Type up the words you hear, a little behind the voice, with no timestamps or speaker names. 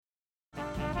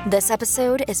This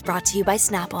episode is brought to you by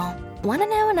Snapple. Want to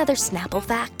know another Snapple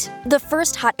fact? The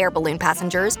first hot air balloon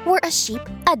passengers were a sheep,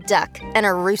 a duck, and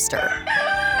a rooster.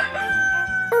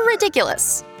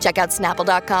 Ridiculous. Check out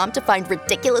Snapple.com to find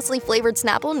ridiculously flavored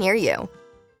Snapple near you.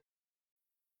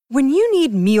 When you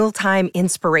need mealtime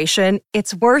inspiration,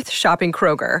 it's worth shopping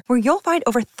Kroger, where you'll find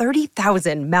over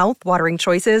 30,000 mouth-watering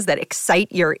choices that excite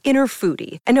your inner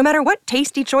foodie. And no matter what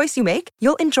tasty choice you make,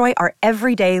 you'll enjoy our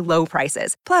everyday low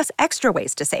prices, plus extra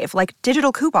ways to save, like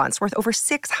digital coupons worth over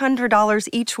 $600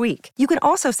 each week. You can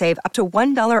also save up to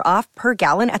 $1 off per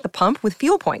gallon at the pump with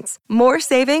fuel points. More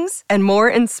savings and more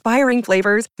inspiring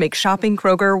flavors make shopping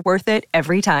Kroger worth it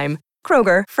every time.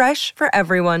 Kroger, fresh for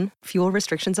everyone. Fuel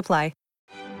restrictions apply.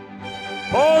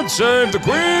 God save the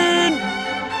Queen!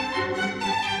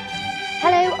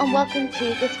 Hello and welcome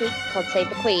to this week's Pod Save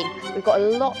the Queen. We've got a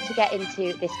lot to get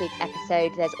into this week's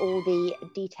episode. There's all the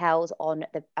details on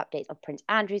the updates of Prince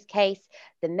Andrew's case,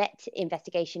 the Met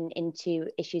investigation into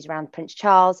issues around Prince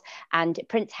Charles, and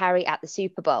Prince Harry at the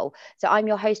Super Bowl. So I'm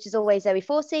your host, as always, Zoe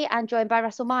Forsey, and joined by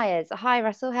Russell Myers. Hi,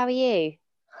 Russell, how are you?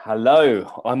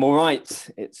 Hello, I'm all right.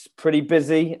 It's pretty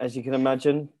busy, as you can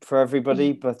imagine, for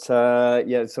everybody. But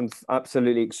some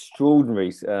absolutely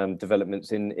extraordinary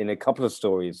developments in a couple of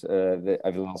stories over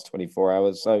the last 24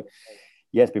 hours. So,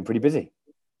 yeah, it's been pretty busy.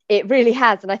 It really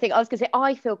has. And I think I was going to say,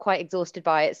 I feel quite exhausted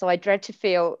by it. So I dread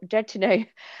to know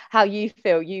how you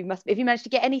feel. Have you managed to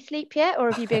get any sleep yet? Or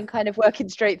have you been kind of working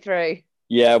straight through?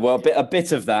 Yeah, well, a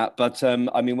bit of that. But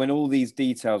I mean, when all these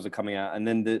details are coming out and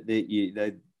then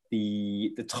the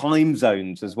time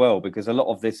zones as well, because a lot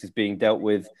of this is being dealt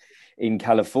with in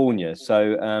California.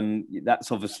 So that's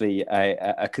obviously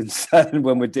a concern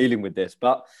when we're dealing with this,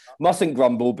 but mustn't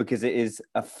grumble because it is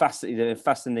a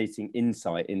fascinating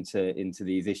insight into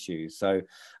these issues. So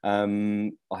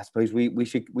I suppose we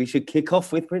should kick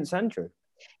off with Prince Andrew.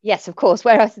 Yes, of course.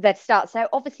 Where else is there to start? So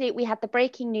obviously we had the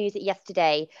breaking news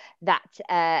yesterday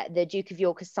that the Duke of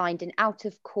York has signed an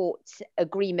out-of-court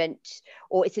agreement,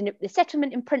 or it's a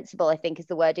settlement in principle, I think is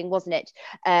the wording, wasn't it,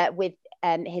 with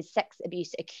his sex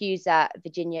abuse accuser,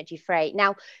 Virginia Giuffre.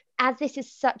 Now, as this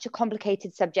is such a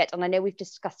complicated subject, and I know we've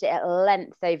discussed it at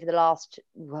length over the last,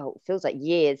 well, it feels like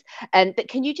years, but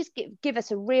can you just give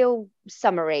us a real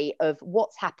summary of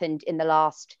what's happened in the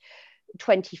last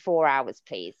 24 hours,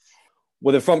 please?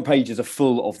 Well, the front pages are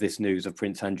full of this news of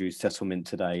Prince Andrew's settlement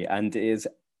today, and it is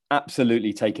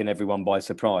absolutely taken everyone by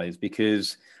surprise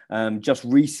because just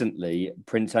recently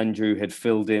Prince Andrew had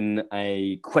filled in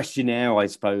a questionnaire, I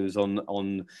suppose,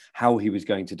 on how he was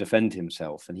going to defend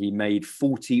himself, and he made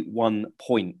 41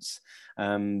 points,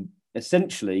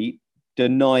 essentially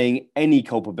denying any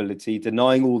culpability,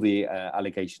 denying all the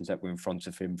allegations that were in front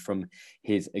of him from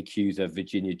his accuser,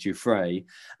 Virginia Giuffre,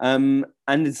 and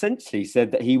essentially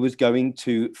said that he was going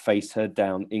to face her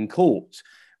down in court.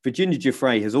 Virginia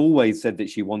Giuffre has always said that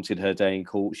she wanted her day in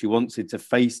court. She wanted to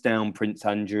face down Prince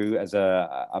Andrew as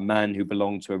a man who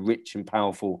belonged to a rich and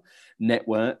powerful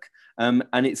network.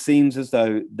 And it seems as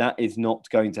though that is not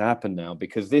going to happen now,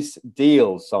 because this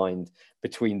deal signed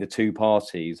between the two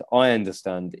parties, I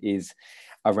understand, is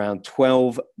around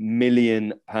 £12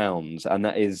 million. And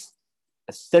that is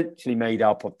essentially made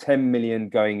up of 10 million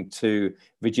going to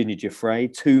Virginia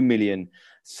Giuffre, 2 million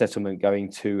settlement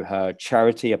going to her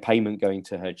charity, a payment going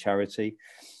to her charity.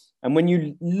 And when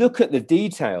you look at the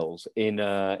details in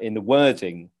the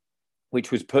wording,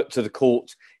 which was put to the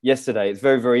court yesterday, it's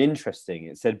very, very interesting.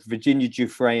 It said Virginia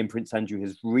Giuffre and Prince Andrew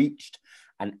has reached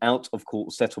an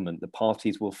out-of-court settlement. The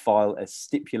parties will file a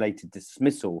stipulated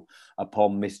dismissal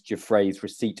upon Miss Giuffre's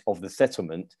receipt of the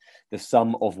settlement, the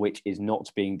sum of which is not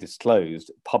being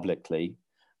disclosed publicly,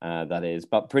 that is.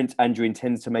 But Prince Andrew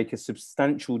intends to make a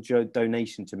substantial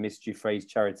donation to Miss Giuffre's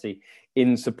charity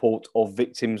in support of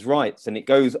victims' rights. And it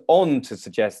goes on to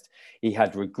suggest he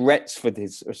had regrets for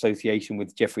his association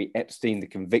with Jeffrey Epstein, the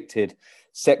convicted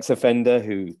sex offender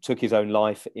who took his own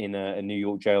life in a New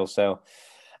York jail cell.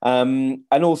 And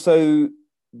also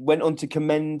went on to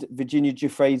commend Virginia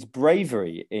Giuffre's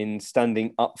bravery in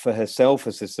standing up for herself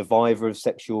as a survivor of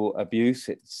sexual abuse.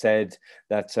 It said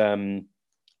that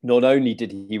not only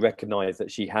did he recognise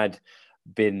that she had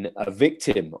been a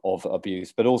victim of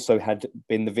abuse, but also had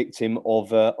been the victim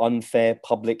of unfair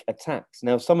public attacks.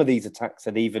 Now, some of these attacks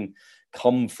had even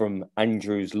come from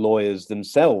Andrew's lawyers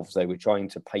themselves. They were trying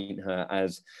to paint her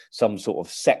as some sort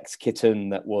of sex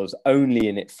kitten that was only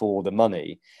in it for the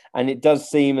money. And it does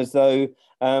seem as though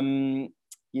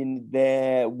in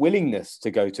their willingness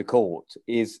to go to court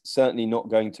is certainly not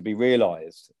going to be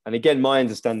realised. And again, my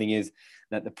understanding is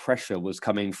that the pressure was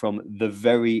coming from the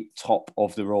very top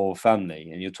of the royal family.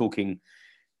 And you're talking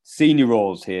senior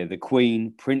royals here, the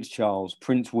Queen, Prince Charles,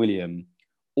 Prince William,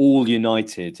 all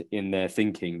united in their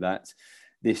thinking that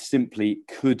this simply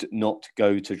could not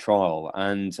go to trial.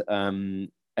 And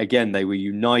again, they were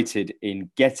united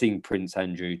in getting Prince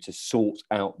Andrew to sort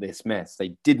out this mess.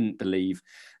 They didn't believe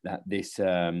that this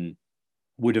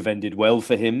would have ended well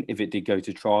for him if it did go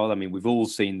to trial. I mean, we've all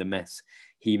seen the mess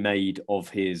he made of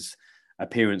his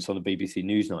appearance on the BBC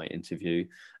Newsnight interview.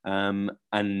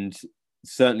 And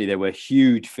certainly there were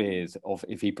huge fears of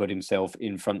if he put himself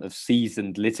in front of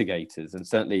seasoned litigators. And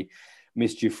certainly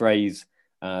Miss Giuffre's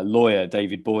lawyer,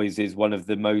 David Boys, is one of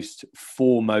the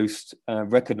foremost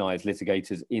recognised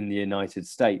litigators in the United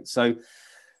States. So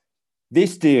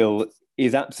this deal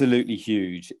is absolutely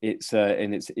huge. It's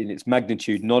in its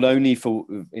magnitude, not only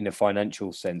in a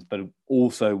financial sense, but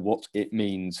also what it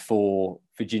means for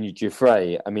Virginia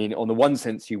Giuffre. I mean, on the one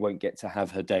sense, she won't get to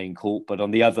have her day in court, but on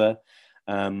the other,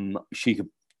 she could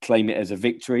claim it as a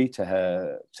victory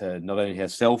to not only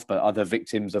herself but other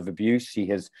victims of abuse. She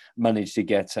has managed to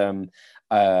get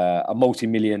a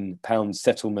multi-million-pound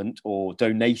settlement or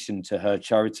donation to her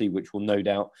charity, which will no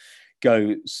doubt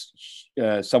go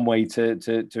some way to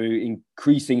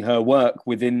increasing her work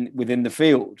within the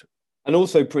field. And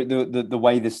also the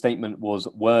way the statement was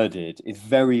worded is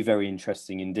very, very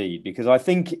interesting indeed, because I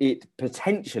think it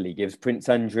potentially gives Prince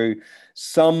Andrew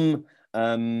some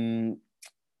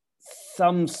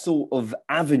sort of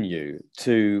avenue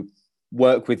to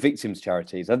work with victims'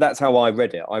 charities. And that's how I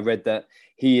read it. I read that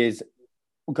he is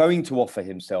going to offer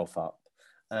himself up.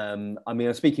 I mean, I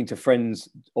was speaking to friends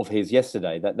of his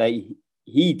yesterday that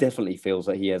he definitely feels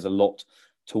that he has a lot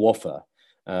to offer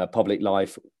public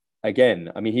life.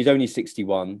 Again, I mean, he's only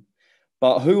 61,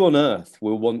 but who on earth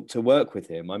will want to work with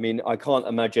him? I mean, I can't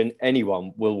imagine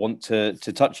anyone will want to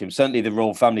touch him. Certainly the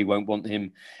royal family won't want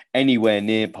him anywhere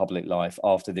near public life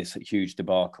after this huge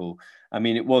debacle. I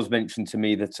mean, it was mentioned to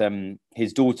me that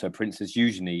his daughter, Princess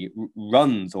Eugenie,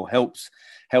 runs or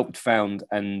helped found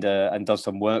and does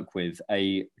some work with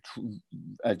a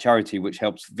charity which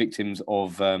helps victims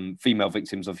of female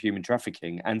victims of human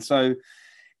trafficking. And so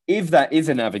if that is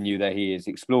an avenue that he is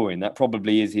exploring, that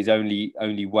probably is his only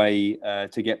way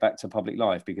to get back to public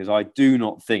life, because I do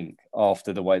not think,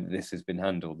 after the way that this has been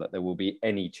handled, that there will be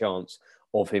any chance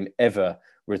of him ever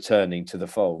returning to the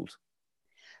fold.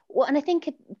 Well, and I think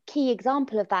a key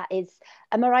example of that is,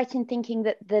 am I right in thinking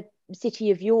that the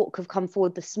City of York have come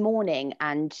forward this morning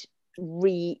and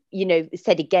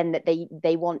said again that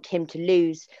they want him to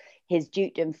lose his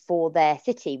dukedom for their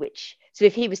city, which, so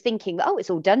if he was thinking, oh, it's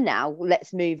all done now,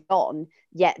 let's move on,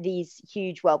 yet these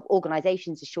huge,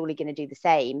 organisations are surely going to do the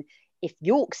same if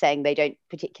York's saying they don't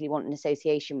particularly want an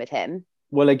association with him.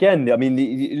 Well, again, I mean,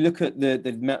 you look at the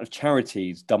amount of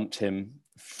charities dumped him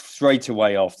straight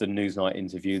away after the Newsnight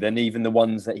interview. Then even the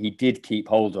ones that he did keep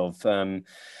hold of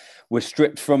were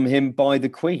stripped from him by the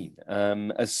Queen.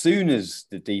 As soon as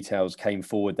the details came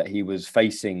forward that he was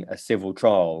facing a civil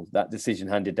trial, that decision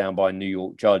handed down by a New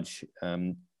York judge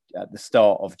at the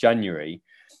start of January,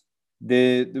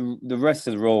 the rest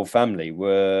of the royal family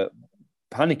were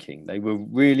panicking. They were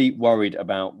really worried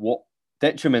about what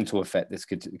detrimental effect this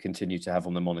could continue to have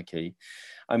on the monarchy.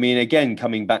 I mean, again,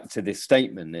 coming back to this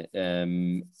statement,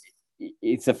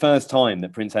 it's the first time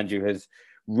that Prince Andrew has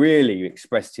really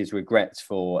expressed his regrets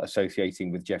for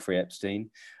associating with Jeffrey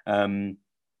Epstein.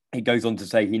 He goes on to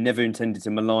say he never intended to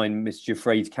malign Miss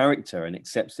Giuffre's character and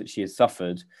accepts that she has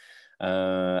suffered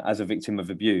as a victim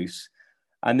of abuse.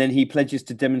 And then he pledges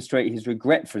to demonstrate his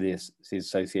regret for his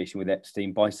association with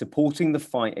Epstein by supporting the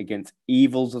fight against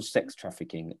evils of sex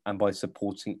trafficking and by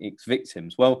supporting its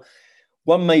victims. Well,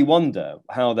 one may wonder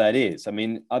how that is. I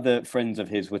mean, other friends of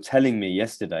his were telling me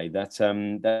yesterday that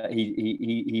that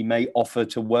he may offer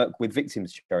to work with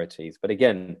victims' charities. But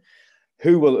again,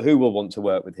 who will want to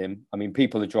work with him? I mean,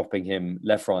 people are dropping him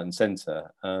left, right, and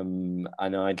centre, and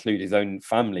I include his own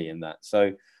family in that.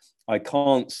 So I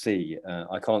can't see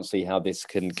how this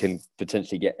can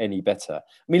potentially get any better.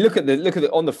 I mean, look at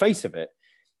the on the face of it.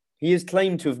 He has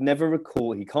claimed to have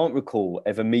he can't recall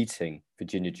ever meeting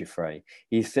Virginia Giuffre.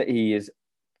 He said he has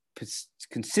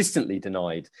consistently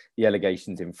denied the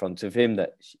allegations in front of him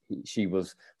that she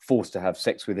was forced to have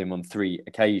sex with him on 3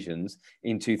 occasions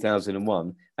in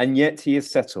 2001. And yet he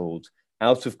has settled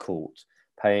out of court,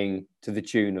 paying to the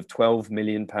tune of £12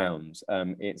 million.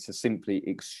 It's a simply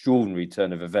extraordinary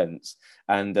turn of events.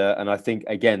 And I think,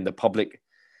 again, the public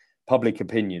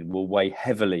opinion will weigh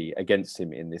heavily against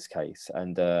him in this case,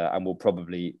 and will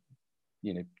probably,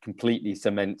 completely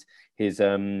cement his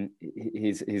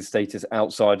status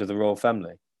outside of the royal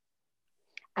family.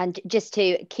 And just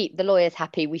to keep the lawyers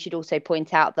happy, we should also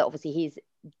point out that obviously he's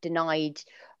denied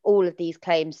all of these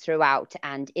claims throughout.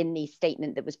 And in the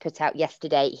statement that was put out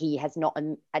yesterday, he has not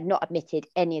admitted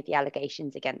any of the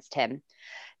allegations against him.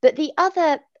 But the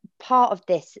other part of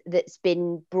this that's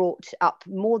been brought up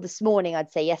more this morning,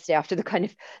 I'd say yesterday, after the kind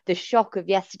of the shock of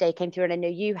yesterday came through, and I know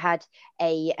you had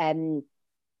a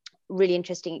really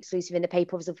interesting exclusive in the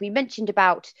paper, as we mentioned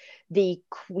about the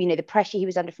pressure he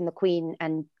was under from the Queen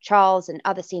and Charles and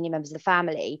other senior members of the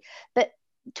family, but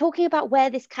talking about where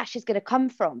this cash is going to come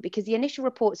from, because the initial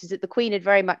reports is that the Queen had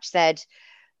very much said,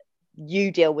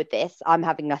 you deal with this, I'm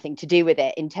having nothing to do with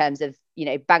it in terms of,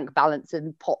 bank balance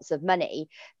and pots of money.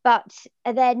 But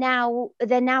they're now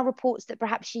reports that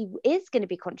perhaps she is going to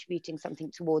be contributing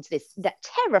something towards that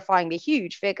terrifyingly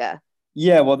huge figure.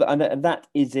 Yeah, well, and that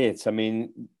is it. I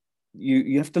mean,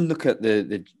 you have to look at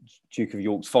the Duke of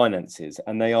York's finances,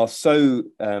 and they are so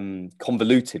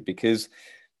convoluted, because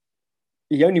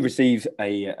he only receives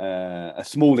a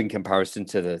small, in comparison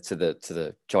to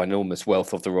the ginormous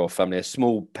wealth of the royal family, a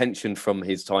small pension from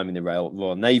his time in the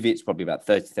Royal Navy. It's probably about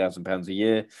 £30,000 a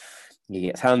year. He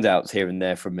gets handouts here and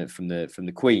there from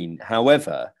the Queen.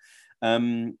 However,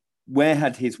 where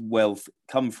had his wealth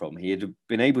come from? He had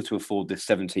been able to afford this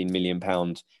 £17 million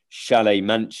chalet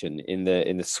mansion in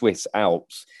the Swiss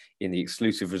Alps in the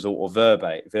exclusive resort of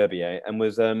Verbier, and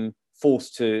was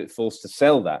forced to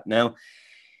sell that. Now,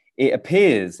 it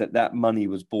appears that money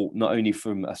was bought not only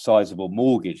from a sizable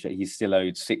mortgage that he still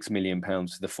owed £6 million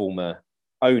to the former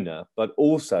owner, but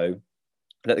also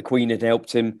that the Queen had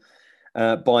helped him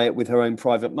buy it with her own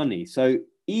private money. So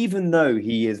even though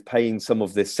he is paying some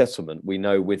of this settlement, we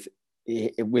know with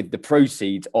the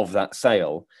proceeds of that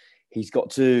sale, he's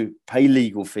got to pay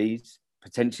legal fees,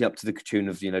 potentially up to the tune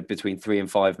of between 3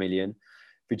 and 5 million.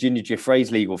 Virginia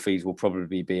Giuffre's legal fees will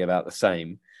probably be about the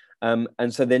same.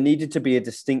 And so there needed to be a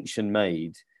distinction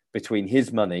made between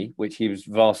his money, which he was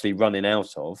vastly running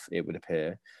out of, it would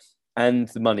appear, and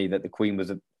the money that the Queen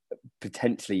was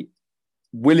potentially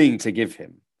willing to give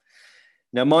him.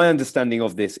 Now, my understanding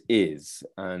of this is,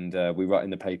 and we write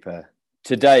in the paper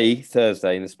today,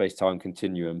 Thursday, in the space-time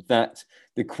continuum, that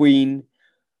the Queen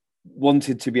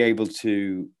wanted to be able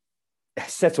to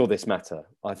settle this matter.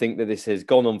 I think that this has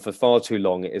gone on for far too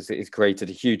long. It's created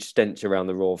a huge stench around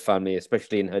the royal family,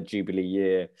 especially in her Jubilee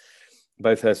year.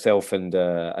 Both herself and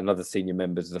other senior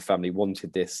members of the family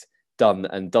wanted this done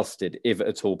and dusted, if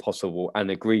at all possible, and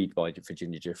agreed by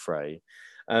Virginia Giuffre.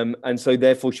 And so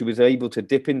therefore she was able to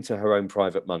dip into her own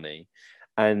private money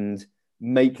and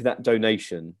make that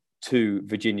donation to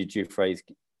Virginia Giuffre's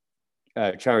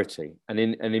charity.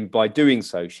 And by doing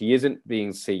so, she isn't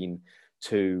being seen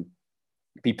to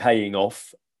be paying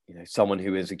off someone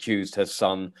who has accused her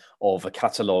son of a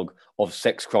catalogue of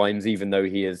sex crimes, even though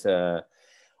he has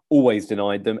always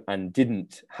denied them and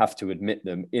didn't have to admit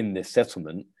them in this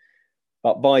settlement.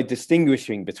 But by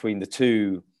distinguishing between the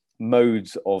two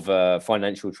modes of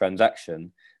financial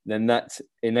transaction, then that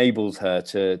enables her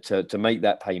to make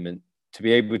that payment, to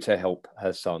be able to help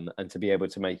her son and to be able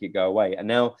to make it go away. And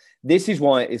now this is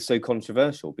why it is so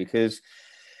controversial, because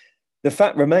the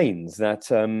fact remains that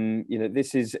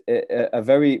this is a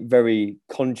very, very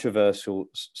controversial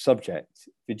subject.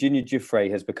 Virginia Giuffre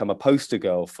has become a poster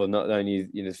girl for not only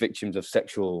victims of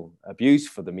sexual abuse,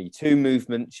 for the Me Too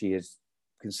movement. She has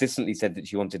consistently said that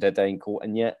she wanted her day in court,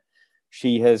 and yet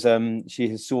she has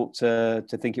sought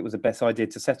to think it was the best idea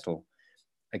to settle.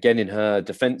 Again, in her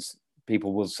defence,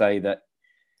 people will say that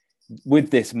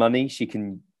with this money, she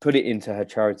can put it into her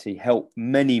charity, help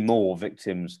many more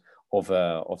victims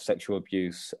of sexual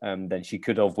abuse than she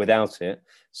could have without it.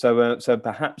 So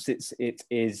perhaps it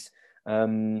is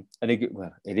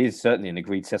certainly an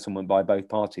agreed settlement by both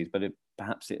parties, but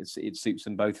perhaps it suits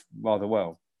them both rather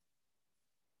well.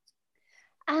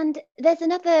 And there's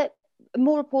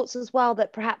more reports as well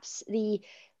that perhaps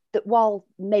that while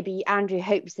maybe Andrew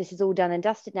hopes this is all done and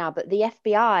dusted now, but the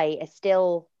FBI is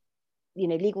still,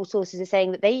 legal sources are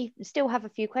saying that they still have a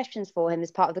few questions for him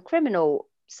as part of the criminal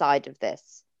side of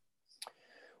this.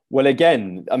 Well,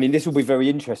 again, I mean, this will be very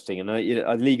interesting.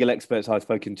 And legal experts I've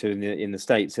spoken to in the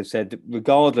States have said,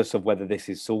 regardless of whether this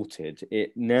is sorted,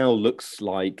 it now looks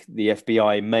like the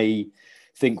FBI may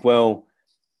think, well,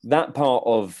 that part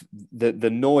of the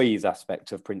noise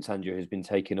aspect of Prince Andrew has been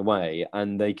taken away,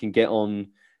 and they can get on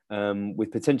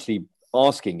with potentially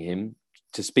asking him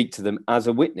to speak to them as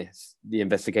a witness. The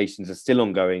investigations are still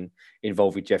ongoing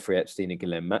involving Jeffrey Epstein and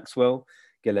Ghislaine Maxwell.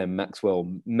 Ghislaine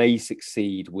Maxwell may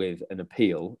succeed with an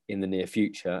appeal in the near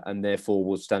future and therefore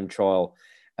will stand trial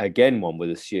again, one would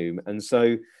assume. And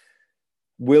so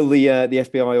Will the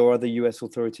FBI or other US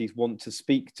authorities want to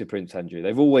speak to Prince Andrew?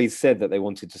 They've always said that they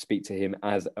wanted to speak to him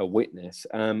as a witness,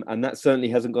 and that certainly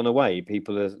hasn't gone away.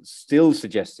 People are still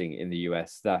suggesting in the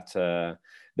US that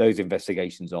those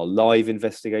investigations are live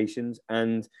investigations,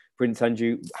 and Prince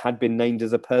Andrew had been named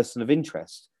as a person of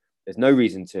interest. There's no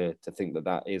reason to think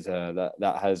that is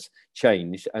that has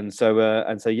changed, and so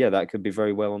yeah, that could be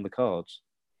very well on the cards.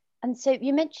 And so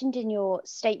you mentioned in your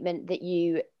statement that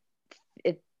you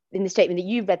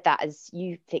read that as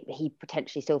you think that he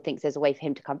potentially still thinks there's a way for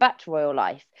him to come back to royal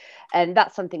life. And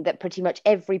that's something that pretty much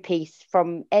every piece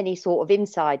from any sort of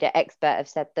insider expert have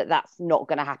said that that's not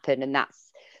going to happen. And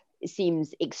it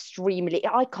seems extremely,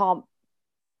 I can't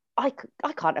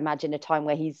imagine a time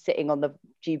where he's sitting on the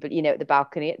Jubilee, at the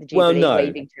balcony at the Jubilee,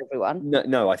 waving to everyone.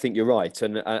 No, I think you're right,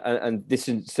 and this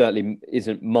certainly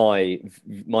isn't my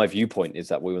viewpoint. Is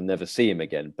that we will never see him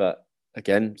again? But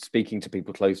again, speaking to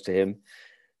people close to him,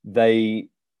 they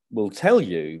will tell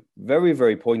you very,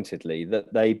 very pointedly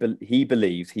that he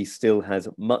believes he still has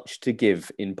much to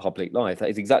give in public life. That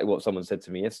is exactly what someone said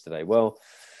to me yesterday. Well,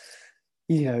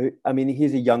 I mean,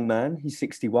 he's a young man. He's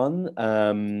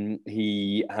 61.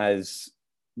 He has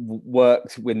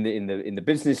worked in the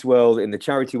business world, in the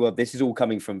charity world. This is all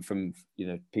coming from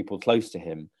people close to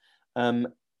him.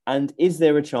 And is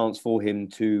there a chance for him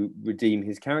to redeem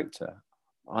his character?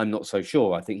 I'm not so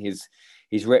sure. I think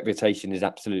his reputation is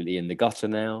absolutely in the gutter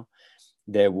now.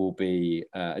 There will be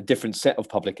a different set of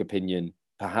public opinion,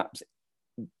 perhaps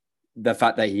the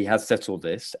fact that he has settled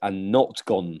this and not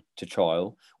gone to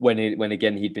trial, when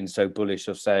again he'd been so bullish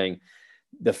of saying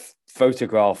the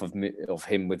photograph of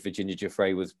him with Virginia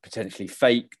Giuffre was potentially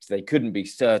faked. They couldn't be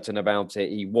certain about it.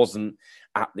 He wasn't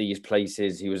at these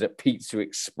places. He was at Pizza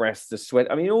Express, the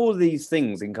sweat. I mean, all these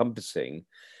things encompassing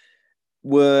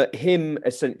were him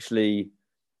essentially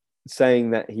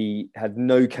saying that he had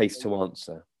no case to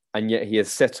answer, and yet he has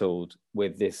settled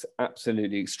with this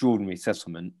absolutely extraordinary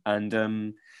settlement. And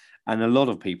a lot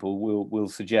of people will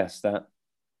suggest that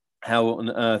how on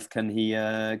earth can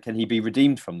he be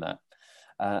redeemed from that?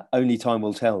 Only time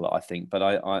will tell, I think. But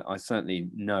I certainly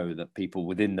know that people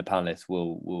within the palace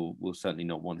will certainly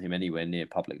not want him anywhere near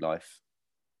public life.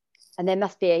 And there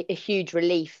must be a huge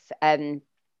relief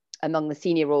among the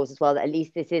senior royals as well, that at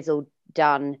least this is all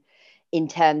done in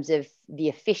terms of the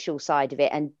official side of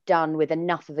it, and done with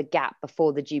enough of a gap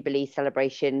before the Jubilee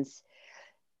celebrations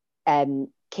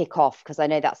kick off, because I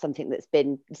know that's something that's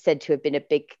been said to have been a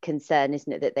big concern,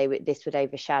 isn't it, that this would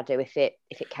overshadow if it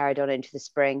carried on into the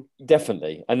spring.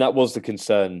 Definitely, and that was the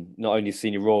concern, not only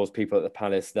senior royals, people at the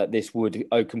palace, that this would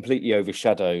completely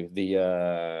overshadow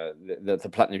the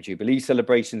Platinum Jubilee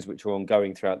celebrations, which are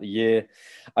ongoing throughout the year.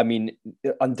 I mean,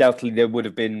 undoubtedly there would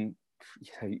have been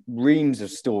reams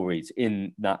of stories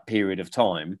in that period of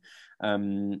time,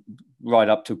 right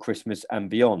up to Christmas and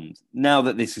beyond. Now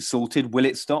that this is sorted, will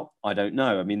it stop? I don't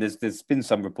know. I mean, there's been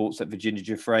some reports that Virginia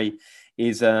Giuffre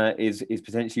is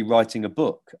potentially writing a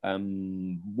book.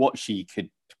 What she could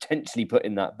potentially put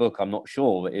in that book, I'm not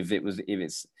sure if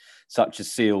it's such a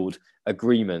sealed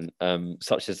agreement,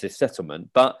 such as this settlement.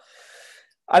 But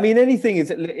I mean, anything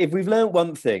is, if we've learned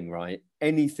one thing, right,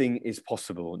 anything is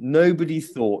possible. Nobody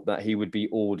thought that he would be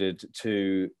ordered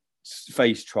to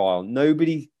face trial.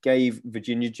 Nobody gave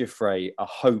Virginia Giuffre a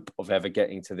hope of ever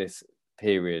getting to this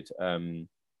period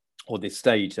or this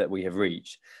stage that we have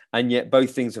reached. And yet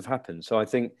both things have happened. So I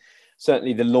think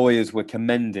certainly the lawyers were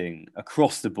commending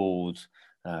across the board.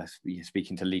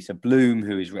 Speaking to Lisa Bloom,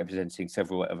 who is representing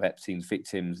several of Epstein's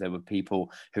victims, there were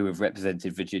people who have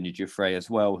represented Virginia Giuffre as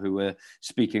well, who were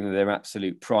speaking of their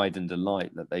absolute pride and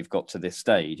delight that they've got to this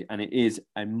stage. And it is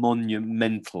a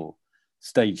monumental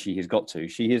stage she has got to.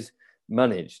 She has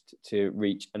managed to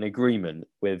reach an agreement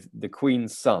with the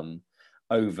Queen's son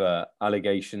over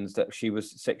allegations that she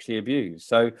was sexually abused.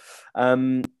 So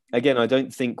again, I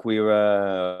don't think we're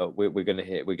going to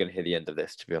hear the end of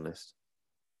this, to be honest.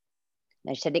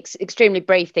 No, she said extremely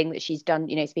brave thing that she's done,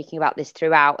 speaking about this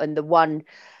throughout. And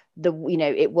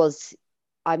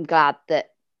I'm glad that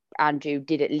Andrew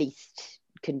did at least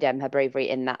condemn her bravery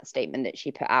in that statement that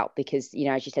she put out, because,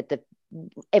 as you said,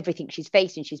 everything she's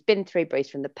faced and she's been through,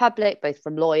 both from the public, both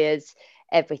from lawyers,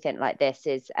 everything like this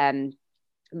is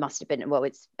must have been, well,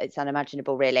 it's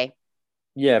unimaginable, really.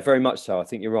 Yeah, very much so. I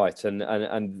think you're right, and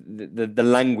the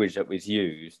language that was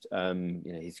used,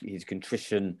 his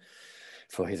contrition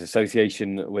for his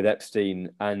association with Epstein,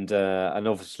 and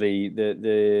obviously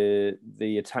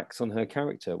the attacks on her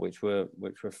character, which were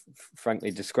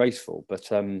frankly disgraceful. But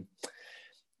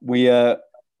we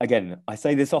again, I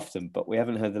say this often, but we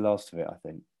haven't heard the last of it, I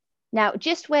think. Now,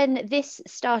 just when this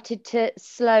started to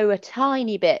slow a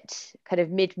tiny bit, kind of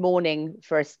mid-morning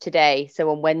for us today, so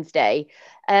on Wednesday,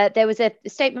 there was a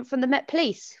statement from the Met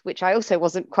Police, which I also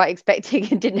wasn't quite expecting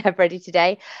and didn't have ready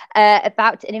today,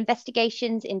 about an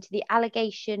investigations into the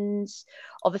allegations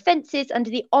of offences under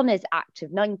the Honours Act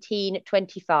of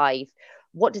 1925.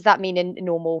 What does that mean in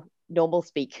normal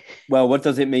speak? Well, what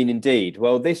does it mean indeed?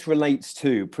 Well, this relates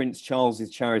to Prince Charles's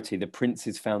charity, the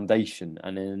Prince's Foundation,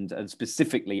 and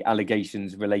specifically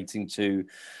allegations relating to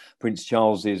Prince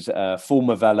Charles's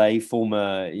former valet,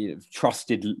 former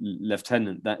trusted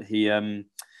lieutenant, that he,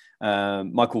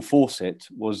 Michael Fawcett,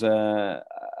 was a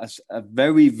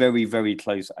very, very, very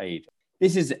close aide.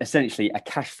 This is essentially a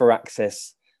cash for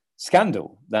access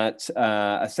scandal that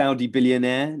a Saudi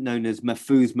billionaire known as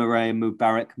Mahfouz Marais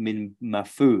Mubarak bin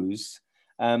Mahfouz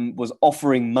was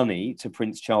offering money to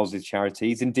Prince Charles's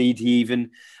charities. Indeed, he even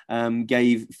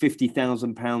gave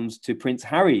 £50,000 to Prince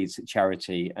Harry's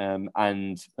charity,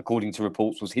 and according to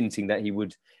reports, was hinting that he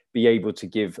would be able to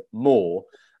give more.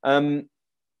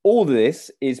 All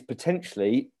this is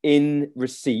potentially in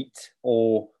receipt,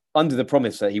 or under the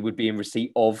promise that he would be in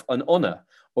receipt of, an honour,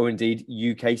 or indeed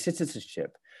UK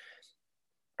citizenship.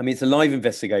 I mean, it's a live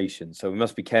investigation, so we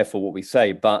must be careful what we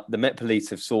say, but the Met Police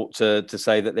have sought to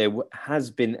say that there has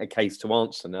been a case to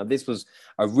answer. Now, this was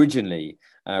originally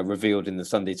revealed in the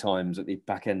Sunday Times at the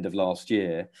back end of last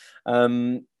year.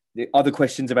 The other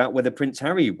questions about whether Prince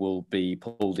Harry will be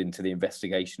pulled into the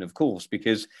investigation, of course,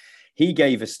 because he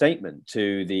gave a statement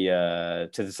to the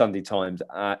Sunday Times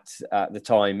at the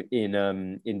time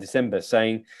in December,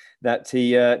 saying that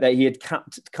he had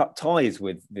cut ties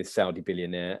with this Saudi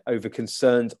billionaire over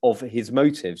concerns of his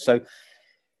motives. So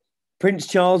Prince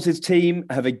Charles's team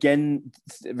have again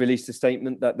released a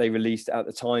statement that they released at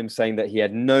the time, saying that he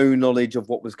had no knowledge of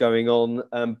what was going on.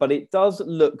 But it does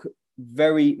look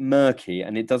very murky,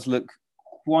 and it does look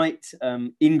quite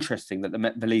interesting that the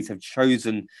Met Police have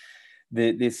chosen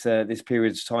this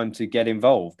period of time to get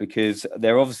involved, because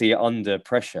they're obviously under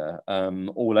pressure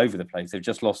all over the place. They've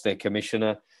just lost their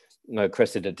commissioner,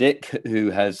 Cressida Dick,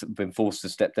 who has been forced to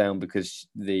step down because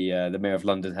the Mayor of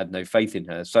London had no faith in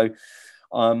her. So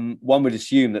one would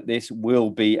assume that this will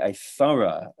be a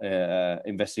thorough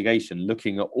investigation,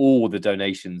 looking at all the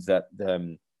donations that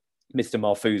Mr.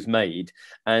 Mahfouz made,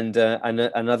 and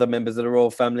other members of the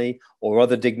royal family or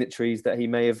other dignitaries that he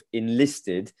may have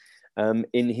enlisted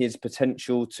in his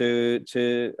potential to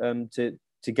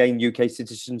gain UK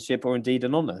citizenship or indeed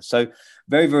an honour. So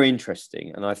very, very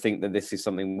interesting. And I think that this is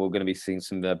something we're going to be seeing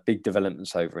some big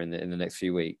developments over in the next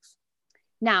few weeks.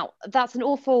 Now, that's an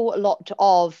awful lot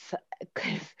of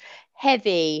kind of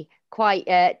heavy, quite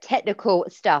technical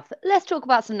stuff. Let's talk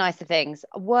about some nicer things.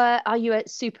 Are you a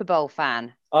Super Bowl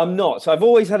fan? I'm not. So I've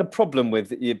always had a problem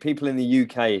with people in the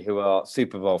UK who are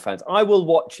Super Bowl fans. I will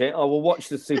watch it. I will watch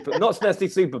the not necessarily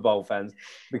Super Bowl fans,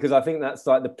 because I think that's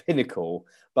like the pinnacle,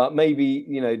 but maybe,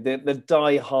 the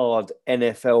die-hard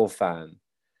NFL fan,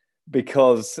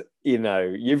 because,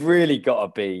 you've really got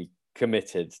to be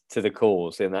committed to the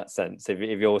cause in that sense. If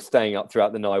you're staying up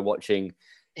throughout the night watching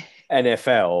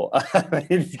NFL,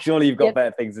 surely you've got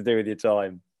better things to do with your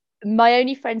time. My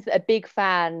only friends that are big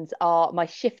fans are my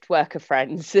shift worker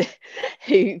friends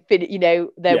who, they're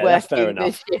working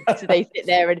the shift. So they sit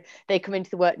there and they come into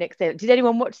the work next day. Did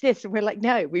anyone watch this? And we're like,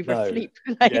 no, we were asleep.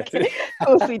 Of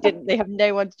course we didn't. They have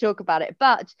no one to talk about it.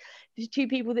 But the two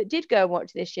people that did go and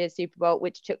watch this year's Super Bowl,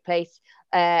 which took place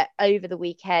over the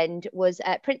weekend, was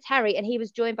Prince Harry, and he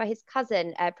was joined by his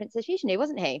cousin, Princess Eugenie,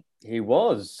 wasn't he? He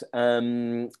was.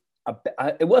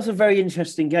 It was a very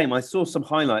interesting game. I saw some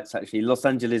highlights, actually. Los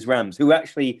Angeles Rams, who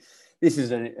actually, this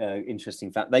is an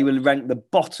interesting fact, they were ranked the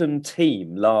bottom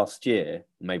team last year.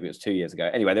 Maybe it was 2 years ago.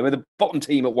 Anyway, they were the bottom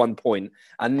team at one point,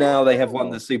 and now they have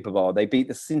won the Super Bowl. They beat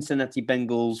the Cincinnati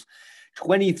Bengals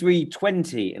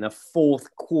 23-20 in a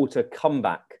fourth quarter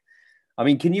comeback. I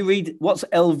mean, can you read, what's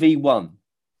LV1?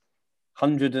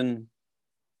 100 and...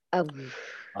 Oh...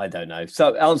 I don't know.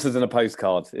 So answers in a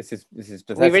postcard. This is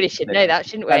pathetic. We really should know that,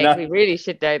 shouldn't we? We really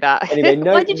should know that. Anyway,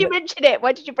 why did you mention it?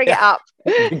 Why did you bring it up?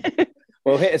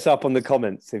 Well, hit us up on the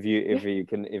comments if you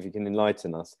can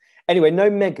enlighten us. Anyway,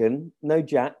 no Meghan, no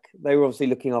Jack. They were obviously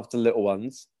looking after little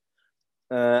ones.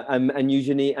 And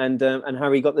Eugenie and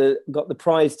Harry got the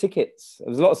prize tickets. There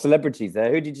was a lot of celebrities there.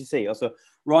 Who did you see? Also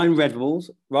Ryan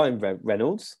Reynolds, LeBron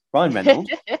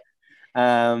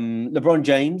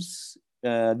James,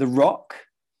 The Rock.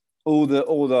 All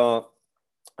the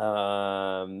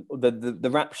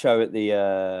rap show at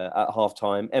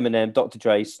halftime. Eminem, Dr.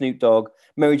 Dre, Snoop Dogg,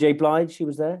 Mary J. Blige. She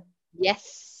was there.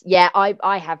 Yes. yeah,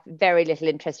 I have very little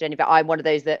interest in any of it. I'm one of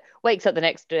those that wakes up the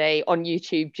next day on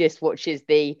YouTube, just watches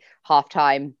the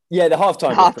halftime. Yeah, the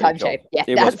halftime was pretty Show. cool. Yeah,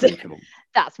 It was pretty cool.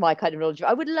 That's my kind of knowledge.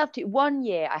 I would love to. One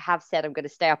year I have said I'm going to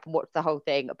stay up and watch the whole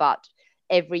thing, but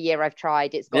every year I've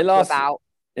tried, it's got to about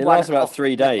it lasts about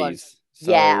 3 days.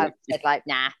 So... Yeah, I've said like,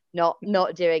 nah,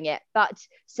 not doing it. But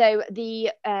so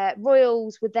the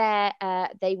Royals were there.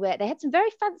 They had some very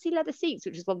fancy leather seats,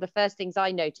 which was one of the first things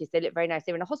I noticed. They looked very nice.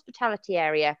 They were in a hospitality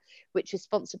area, which was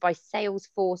sponsored by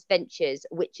Salesforce Ventures,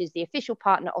 which is the official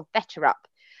partner of BetterUp,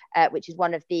 which is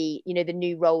one of the the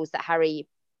new roles that Harry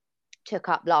took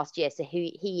up last year. So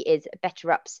he is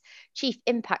BetterUp's Chief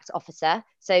Impact Officer.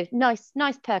 So nice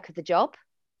perk of the job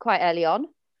quite early on.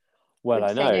 Well,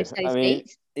 I know. I mean,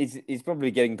 he's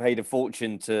probably getting paid a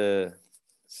fortune to,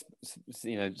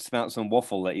 spout some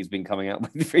waffle that he's been coming out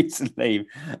with recently,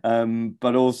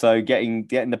 but also getting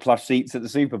the plush seats at the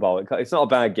Super Bowl. It's not a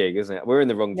bad gig, isn't it? We're in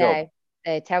the wrong job.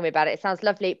 Tell me about it. It sounds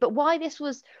lovely. But why this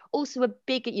was also a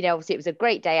big, obviously it was a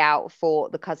great day out for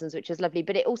the cousins, which was lovely.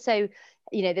 But it also,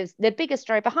 there's the bigger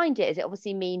story behind it is it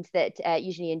obviously means that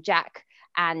Eugenie and Jack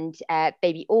and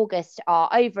baby August are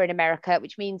over in America,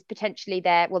 which means potentially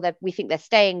we think they're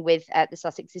staying with the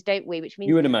Sussexes, don't we? Which means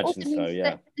you would imagine so,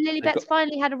 yeah. Lilibet's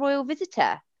finally had a royal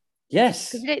visitor.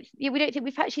 Yes, because we don't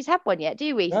think she's had one yet,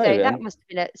 do we? No, so that must have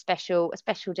been a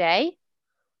special day.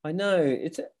 I know.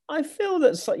 I feel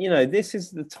that this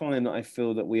is the time that I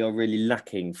feel that we are really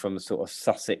lacking from a sort of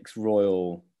Sussex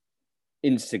royal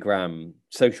Instagram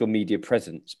social media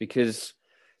presence, because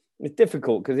it's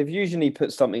difficult. Because if Eugenie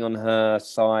puts something on her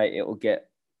site, it will get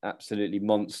absolutely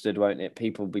monstered, won't it?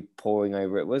 People will be pouring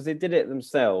over it. Whereas they did it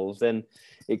themselves, then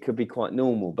it could be quite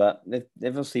normal. But they've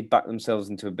obviously backed themselves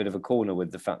into a bit of a corner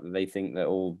with the fact that they think that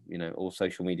all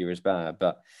social media is bad.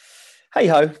 But hey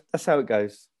ho, that's how it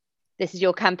goes. This is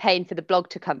your campaign for the blog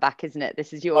to come back, isn't it?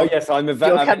 This is your... Oh, yes, I'm an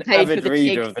avid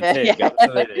reader of the TIG,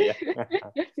 absolutely.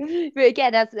 Yeah. But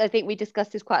again, as I think we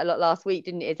discussed this quite a lot last week,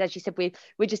 didn't it? As you said,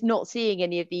 we're just not seeing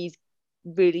any of these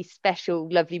really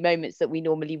special, lovely moments that we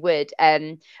normally would.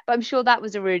 But I'm sure that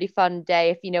was a really fun day.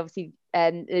 If obviously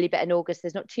Lilibet and August,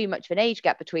 there's not too much of an age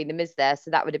gap between them, is there?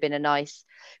 So that would have been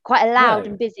quite a loud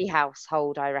and busy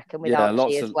household, I reckon, with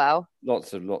Archie as well.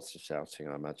 Lots of shouting,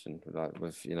 I imagine. Like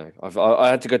I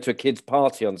had to go to a kids'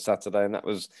 party on Saturday, and that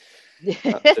was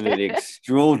absolutely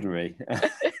extraordinary.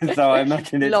 So I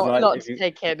imagine it's lot to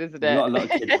take in, isn't it? A lot of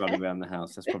kids running around the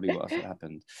house. That's probably what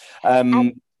happened.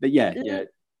 But yeah.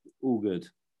 All good.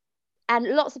 And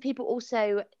lots of people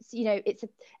also, it's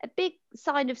a big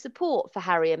sign of support for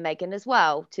Harry and Meghan as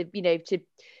well, to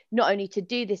not only to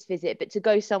do this visit, but to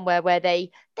go somewhere where they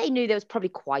knew there was probably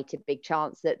quite a big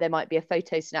chance that there might be a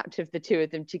photo snapped of the two of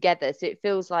them together. So it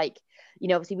feels like,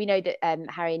 obviously we know that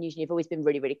Harry and Eugenie have always been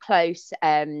really, really close.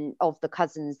 Of the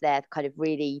cousins, they're kind of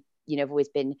really, have always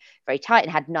been very tight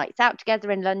and had nights out together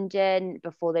in London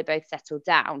before they both settled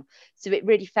down. So it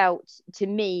really felt to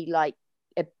me like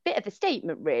a bit of a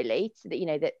statement, really, so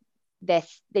that that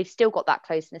they've still got that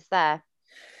closeness there.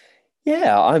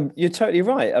 Yeah, you're totally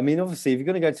right. I mean, obviously, if you're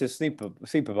going to go to a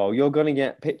Super Bowl, you're going to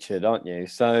get pictured, aren't you?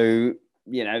 So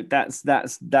that's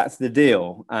the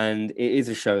deal, and it is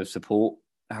a show of support.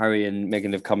 Harry and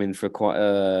Meghan have come in for quite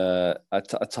a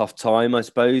tough time, I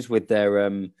suppose, with their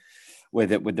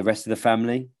with the rest of the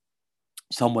family.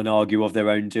 Some would argue of their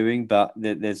own doing, but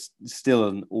there's still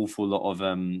an awful lot of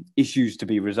issues to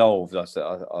be resolved,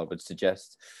 I would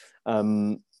suggest.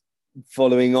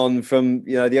 Following on from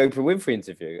the Oprah Winfrey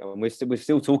interview, and we're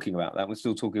still talking about that. We're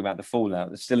still talking about the fallout.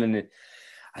 There's still an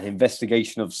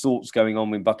investigation of sorts going on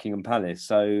with Buckingham Palace.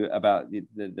 So about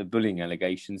the bullying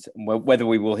allegations, whether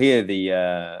we will hear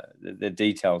the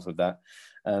details of that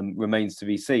remains to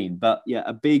be seen. But yeah,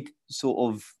 a big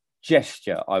sort of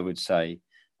gesture, I would say,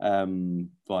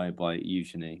 by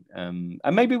Eugenie, and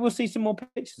maybe we'll see some more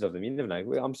pictures of them. You never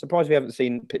know. I'm surprised we haven't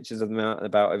seen pictures of them out and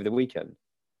about over the weekend.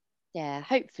 Yeah,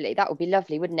 hopefully that would be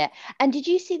lovely, wouldn't it? And did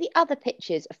you see the other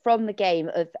pictures from the game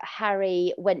of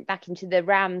Harry went back into the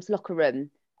Rams locker room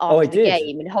after the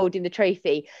game and holding the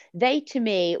trophy? They, to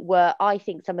me, were, I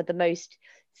think, some of the most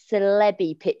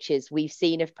celeb-y pictures we've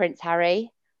seen of Prince Harry.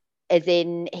 As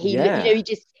in, he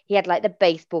had like the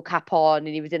baseball cap on,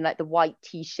 and he was in like the white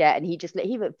t-shirt, and he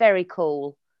looked very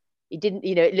cool. He didn't,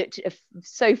 it looked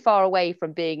so far away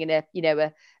from being in a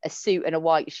suit and a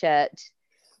white shirt.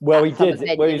 Well, he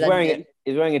did. Well, he's wearing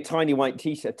a tiny white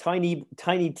t-shirt, tiny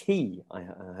tee. I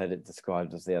heard it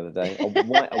described as the other day,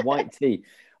 a white tee.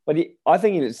 But I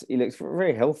think he looks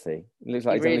very healthy. He looks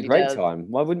like he's having a great time.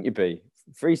 Why wouldn't you be?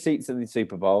 3 seats at the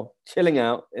Super Bowl, chilling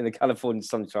out in the California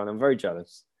sunshine. I'm very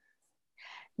jealous.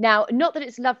 Now, not that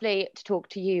it's lovely to talk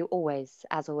to you always,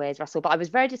 as always, Russell, but I was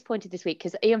very disappointed this week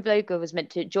because Ian Vloger was meant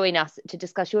to join us to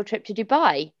discuss your trip to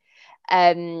Dubai.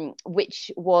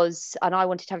 Which was, and I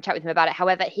wanted to have a chat with him about it.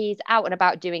 However, he's out and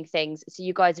about doing things. So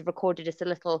you guys have recorded us a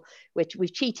little, which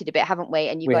we've cheated a bit, haven't we?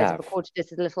 And you We guys have. have recorded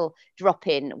us a little drop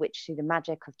in, which through the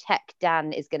magic of tech,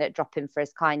 Dan is going to drop in for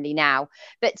us kindly now.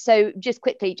 But so just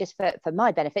quickly, just for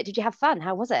my benefit, did you have fun?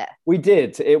 How was it? We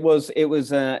did. It was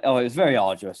very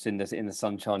arduous in the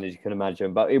sunshine, as you can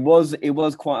imagine. But it was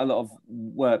quite a lot of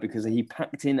work because he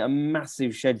packed in a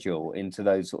massive schedule into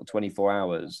those sort of 24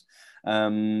 hours.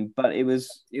 But it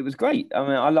was great. I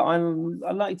mean, I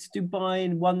liked Dubai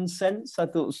in one sense. I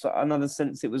thought another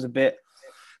sense it was a bit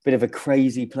of a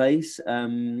crazy place.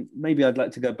 Maybe I'd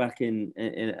like to go back in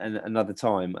another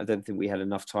time. I don't think we had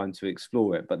enough time to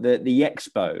explore it. But the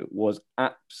expo was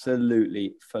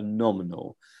absolutely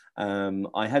phenomenal.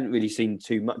 I hadn't really seen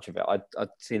too much of it. I'd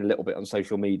seen a little bit on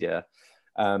social media.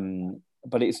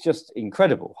 But it's just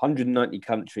incredible. 190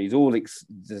 countries, all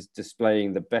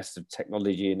displaying the best of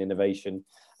technology and innovation.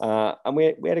 And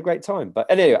we had a great time. But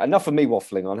anyway, enough of me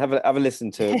waffling on. Have a listen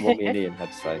to what me and Ian had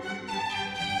to say.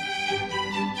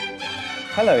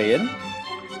 Hello, Ian.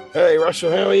 Hey, Russell,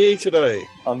 how are you today?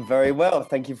 I'm very well.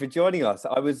 Thank you for joining us.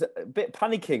 I was a bit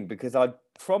panicking because I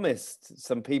promised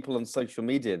some people on social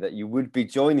media that you would be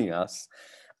joining us.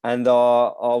 And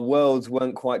our worlds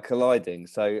weren't quite colliding.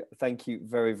 So thank you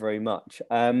very, very much.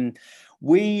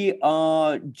 We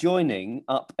are joining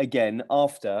up again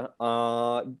after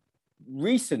our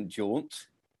recent jaunt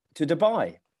to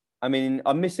Dubai. I mean,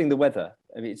 I'm missing the weather.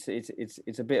 I mean,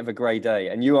 it's a bit of a grey day.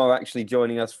 And you are actually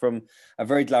joining us from a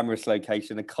very glamorous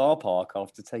location, a car park,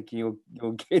 after taking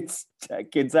your kids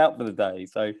out for the day.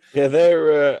 So yeah,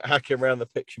 they're hacking around the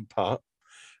pitch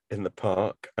in the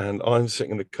park, and I'm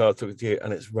sitting in the car with you,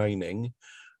 and it's raining,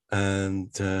 and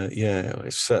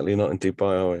it's certainly not in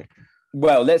Dubai, are we?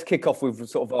 Well, let's kick off with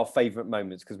sort of our favourite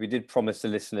moments, because we did promise the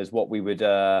listeners what we would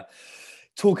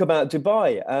talk about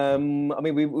Dubai. I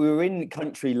mean, we were in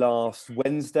country last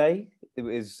Wednesday. It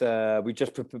was we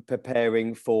just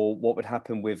preparing for what would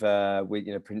happen with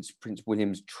Prince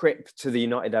William's trip to the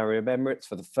United Arab Emirates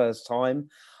for the first time.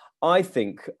 I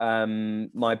think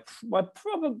probably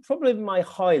my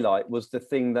highlight was the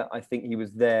thing that I think he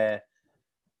was there,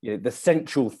 the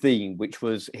central theme, which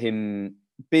was him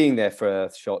being there for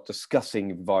Earthshot,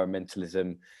 discussing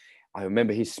environmentalism. I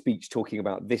remember his speech talking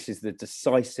about this is the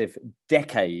decisive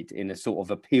decade in a sort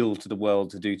of appeal to the world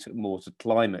to do more to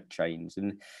climate change.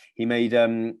 And he made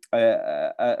a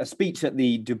speech at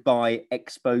the Dubai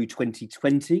Expo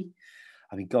 2020.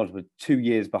 I mean, God, we're 2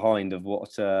 years behind of what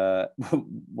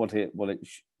it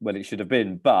should have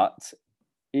been, but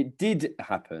it did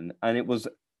happen, and it was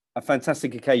a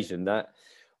fantastic occasion that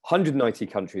 190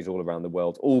 countries all around the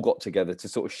world all got together to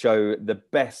sort of show the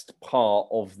best part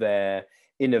of their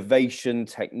innovation,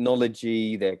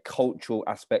 technology, their cultural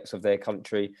aspects of their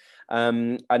country.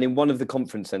 And in one of the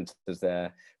conference centres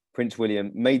there, Prince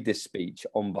William made this speech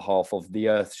on behalf of the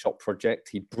Earthshot project.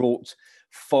 He brought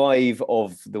 5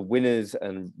 of the winners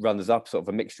and runners-up, sort of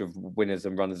a mixture of winners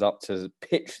and runners-up, to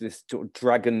pitch this sort of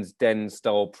Dragon's Den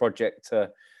style project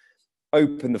to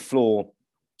open the floor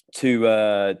to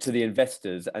the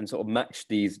investors and sort of match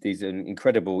these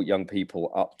incredible young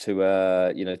people up to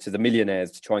to the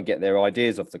millionaires to try and get their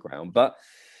ideas off the ground. But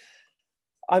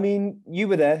I mean, you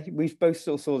were there. We both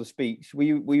sort of saw the speech. Were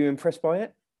you impressed by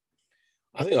it?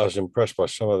 I think I was impressed by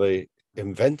some of the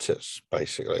inventors,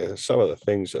 basically. Some of the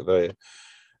things that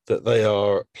they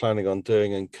are planning on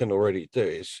doing and can already do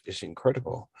is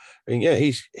incredible. I mean, yeah,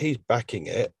 he's backing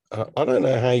it. I don't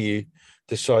know how you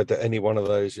decide that any one of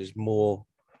those is more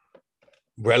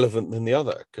relevant than the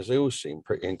other, because they all seem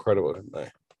pretty incredible, didn't they?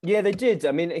 Yeah, they did.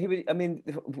 I mean,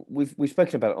 we've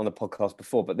spoken about it on the podcast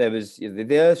before, but there was the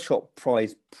Earthshot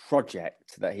Prize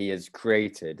project that he has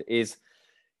created is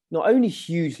not only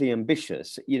hugely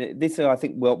ambitious, this is, I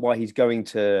think, why he's going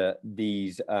to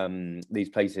these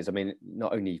places. I mean,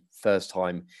 not only first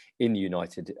time in the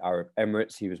United Arab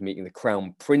Emirates, he was meeting the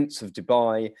Crown Prince of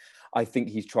Dubai. I think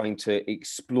he's trying to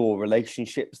explore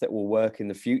relationships that will work in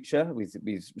the future.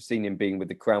 We've seen him being with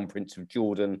the Crown Prince of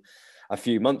Jordan a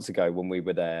few months ago when we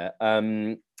were there,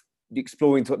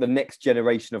 exploring the next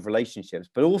generation of relationships.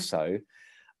 But also,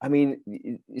 I mean,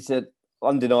 it's a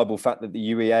undeniable fact that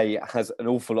the UEA has an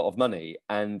awful lot of money,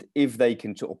 and if they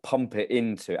can sort of pump it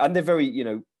into, and they're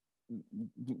very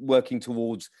working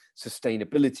towards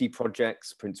sustainability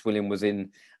projects. Prince William was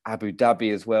in Abu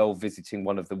Dhabi as well, visiting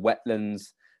one of the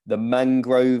wetlands, the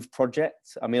mangrove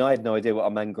project. I mean, I had no idea what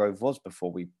a mangrove was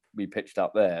before we pitched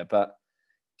up there, but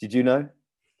did you know?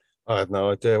 I had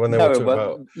no idea when they No, were talking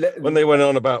well, about when they went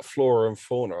on about flora and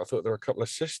fauna. I thought there were a couple of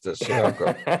sisters. I've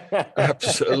got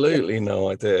absolutely no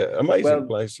idea. Amazing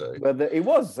place, though. Well, it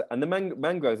was, and the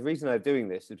mangroves. The reason they're doing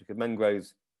this is because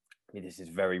mangroves. I mean, this is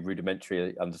very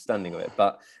rudimentary understanding of it,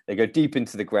 but they go deep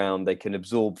into the ground. They can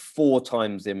absorb 4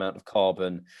 times the amount of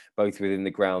carbon, both within the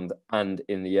ground and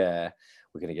in the air.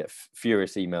 We're going to get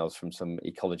furious emails from some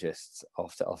ecologists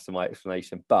after my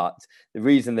explanation. But the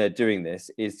reason they're doing this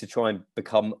is to try and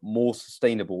become more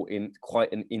sustainable in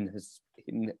quite an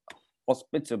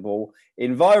inhospitable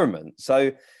environment.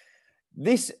 So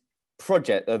this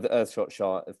project of the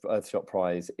Earthshot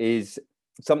Prize is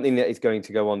something that is going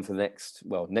to go on for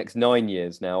the next 9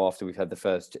 years now, after we've had the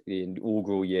first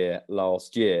inaugural year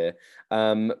last year,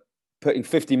 putting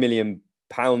 £50 million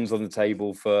on the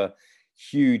table for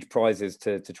huge prizes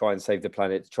to try and save the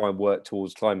planet, to try and work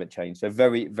towards climate change. So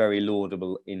very, very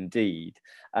laudable indeed.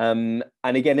 And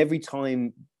again, every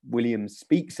time William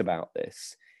speaks about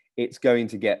this, it's going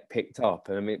to get picked up.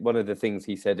 And I mean, one of the things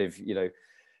he said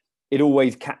it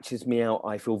always catches me out.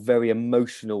 I feel very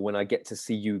emotional when I get to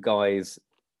see you guys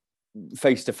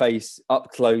face to face,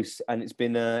 up close. And it's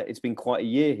been quite a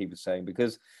year, he was saying,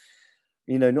 because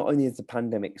not only has the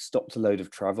pandemic stopped a load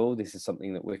of travel, this is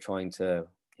something that we're trying to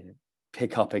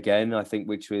pick up again, I think,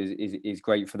 which is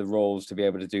great for the Royals to be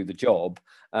able to do the job.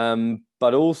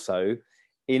 But also,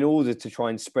 in order to try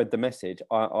and spread the message,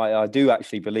 I do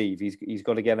actually believe he's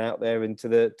got to get out there into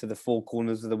the 4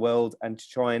 corners of the world and to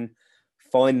try and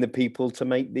find the people to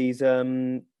make these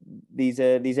entries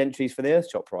for the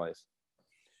Earthshot Prize.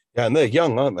 Yeah, and they're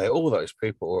young, aren't they? All those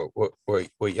people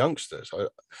were youngsters.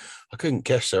 I couldn't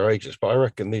guess their ages, but I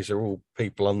reckon these are all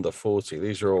people under 40.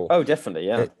 These are all definitely,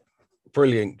 yeah,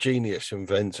 brilliant, genius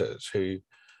inventors who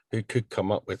could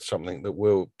come up with something that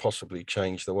will possibly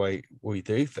change the way we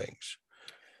do things.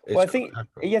 I think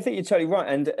you're totally right,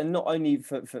 and not only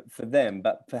for them,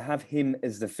 but to have him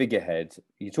as the figurehead.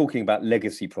 You're talking about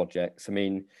legacy projects. I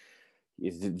mean,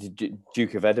 the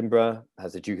Duke of Edinburgh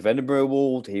has the Duke of Edinburgh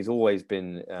Award. He's always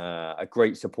been a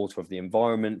great supporter of the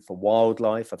environment, for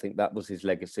wildlife. I think that was his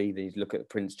legacy. Then you look at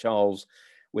Prince Charles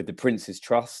with the Prince's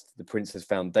Trust, the Prince's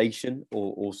Foundation,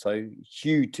 or also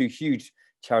two huge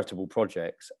charitable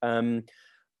projects.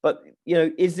 But,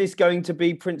 is this going to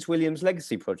be Prince William's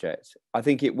legacy project? I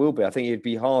think it will be. I think it'd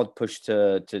be hard pushed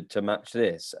to match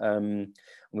this.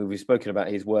 We've spoken about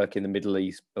his work in the Middle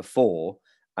East before,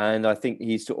 and I think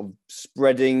he's sort of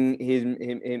spreading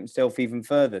himself even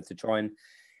further to try and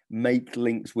make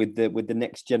links with the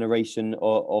next generation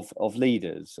of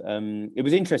leaders. It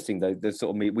was interesting, though, the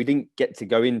sort of we didn't get to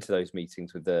go into those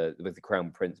meetings with the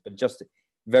Crown Prince, but just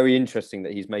very interesting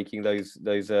that he's making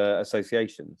those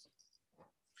associations.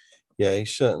 Yeah,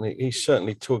 he's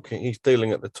certainly talking. He's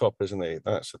dealing at the top, isn't he?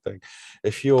 That's the thing.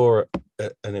 If you're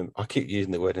I keep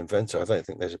using the word inventor. I don't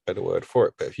think there's a better word for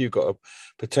it. But if you've got a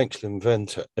potential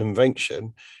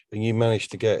invention, and you manage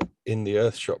to get in the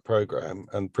Earthshot program,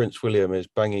 and Prince William is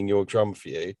banging your drum for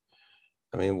you,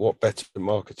 I mean, what better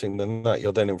marketing than that?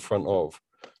 You're then in front of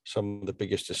some of the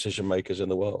biggest decision makers in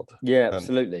the world. Yeah,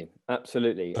 absolutely. That's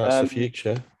the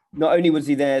future. Not only was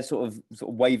he there sort of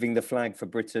waving the flag for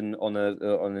Britain on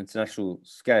an international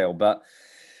scale, but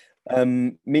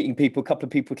meeting a couple of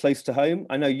people close to home.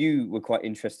 I know you were quite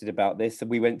interested about this.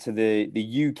 We went to the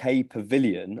UK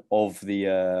pavilion of the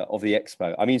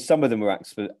expo. I mean, some of them were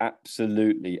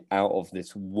absolutely out of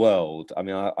this world. I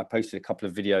mean, I posted a couple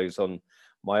of videos on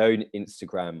my own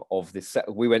Instagram of this.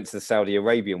 We went to the Saudi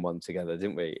Arabian one together,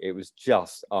 didn't we? It was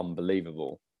just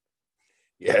unbelievable.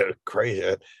 Yeah,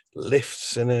 crazy.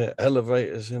 Lifts in it,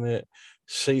 elevators in it,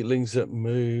 ceilings that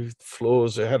moved,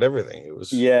 floors. It had everything. It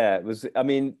was. Yeah, it was. I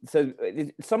mean, so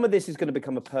some of this is going to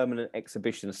become a permanent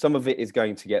exhibition. Some of it is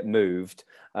going to get moved.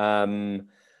 But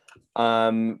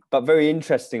very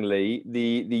interestingly,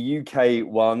 the UK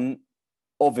one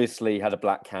obviously had a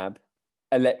black cab,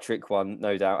 electric one,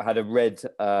 no doubt, had a red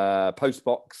post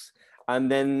box.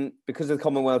 And then, because of the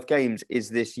Commonwealth Games is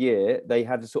this year, they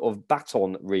had a sort of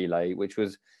baton relay, which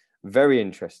was very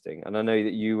interesting. And I know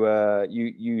that you were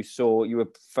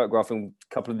photographing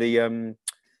a couple of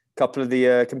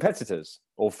the competitors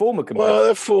or former competitors. Well,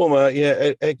 they're former,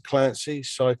 yeah. Ed Clancy,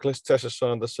 cyclist. Tessa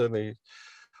Sanderson, who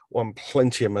won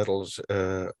plenty of medals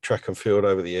track and field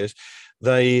over the years.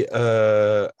 They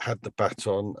had the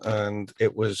baton, and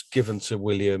it was given to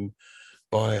William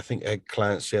by, I think, Ed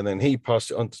Clancy, and then he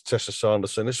passed it on to Tessa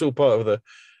Sanderson. It's all part of the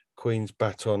Queen's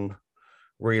Baton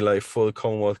relay for the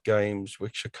Commonwealth Games,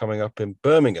 which are coming up in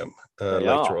Birmingham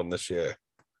later on this year.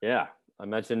 Yeah, I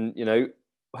imagine,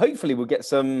 hopefully we'll get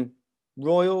some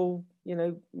royal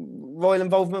royal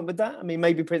involvement with that? I mean,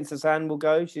 maybe Princess Anne will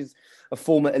go. She's a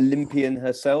former Olympian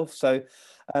herself. So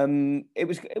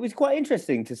it was quite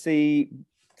interesting to see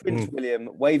Prince William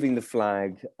waving the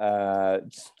flag,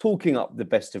 talking up the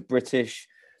best of British.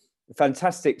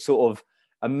 Fantastic sort of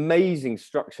amazing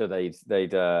structure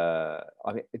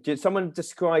someone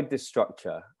described this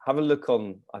structure. Have a look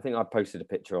on, I think I posted a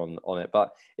picture on it,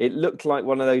 but it looked like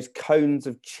one of those cones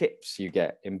of chips you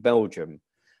get in Belgium,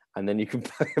 and then you can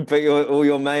put all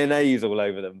your mayonnaise all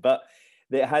over them. But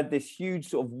it had this huge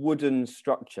sort of wooden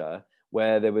structure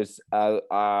where there was a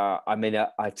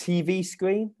TV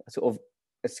screen, sort of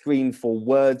a screen for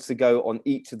words to go on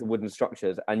each of the wooden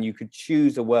structures, and you could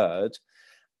choose a word,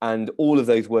 and all of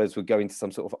those words would go into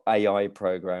some sort of AI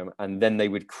program, and then they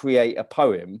would create a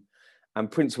poem. And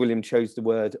Prince William chose the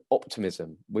word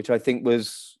optimism, which I think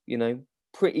was,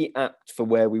 pretty apt for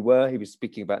where we were. He was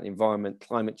speaking about the environment,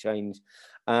 climate change,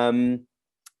 and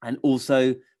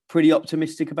also pretty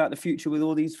optimistic about the future with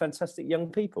all these fantastic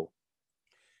young people.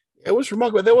 It was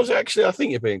remarkable. There was actually, I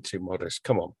think you're being too modest.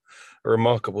 Come on. A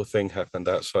remarkable thing happened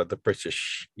outside the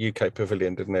British UK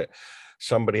pavilion, didn't it?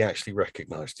 Somebody actually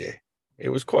recognised you. It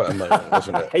was quite a moment,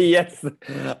 wasn't it? Yes.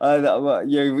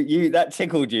 That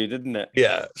tickled you, didn't it?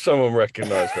 Yeah, someone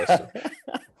recognised us.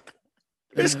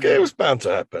 It was bound to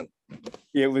happen.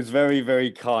 It was very,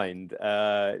 very kind.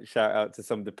 Shout out to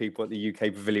some of the people at the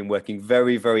UK Pavilion working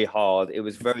very, very hard. It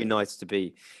was very nice to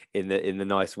be in the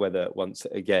nice weather once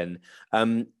again.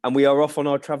 And we are off on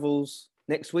our travels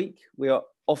next week. We are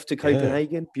off to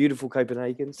Copenhagen, beautiful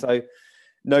Copenhagen. So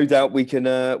no doubt we can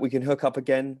hook up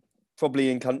again, probably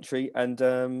in country, and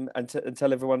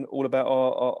tell everyone all about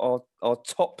our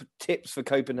top tips for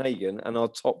Copenhagen and our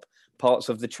top parts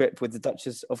of the trip with the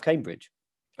Duchess of Cambridge.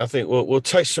 I think we'll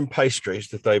taste some pastries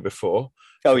the day before.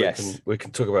 Oh, yes. We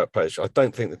can talk about pastries. I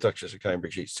don't think the Duchess of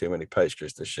Cambridge eats too many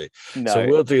pastries, does she? No. So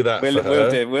we'll do that for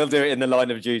her. We'll do it in the line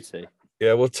of duty.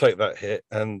 Yeah, we'll take that hit.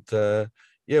 And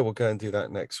we'll go and do that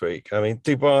next week. I mean,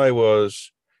 Dubai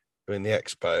was, the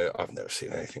expo, I've never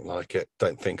seen anything like it.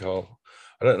 I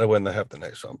don't know when they have the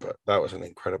next one, but that was an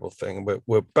incredible thing.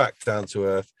 We're back down to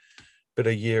earth.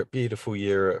 Beautiful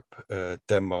Europe,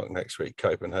 Denmark next week,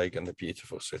 Copenhagen, the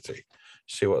beautiful city.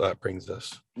 See what that brings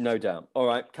us. No doubt. All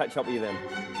right, catch up with you then.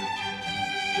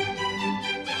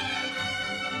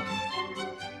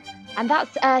 And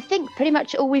that's, I think, pretty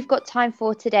much all we've got time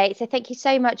for today. So thank you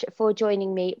so much for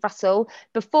joining me, Russell.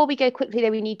 Before we go quickly,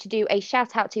 though, we need to do a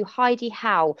shout out to Heidi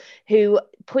Howe, who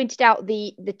pointed out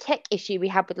the tech issue we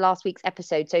had with last week's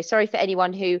episode. So sorry for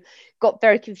anyone who got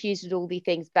very confused with all the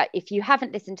things. But if you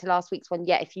haven't listened to last week's one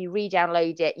yet, if you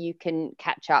re-download it, you can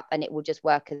catch up and it will just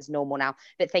work as normal now.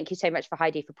 But thank you so much for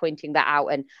Heidi for pointing that out.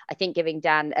 And I think giving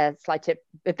Dan a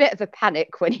bit of a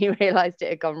panic when he realised it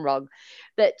had gone wrong.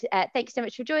 But thank you so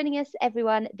much for joining us,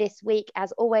 everyone, this week.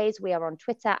 As always, we are on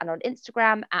Twitter and on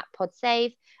Instagram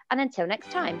 @PodSave. And until next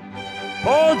time.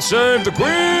 Pod save the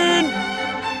Queen!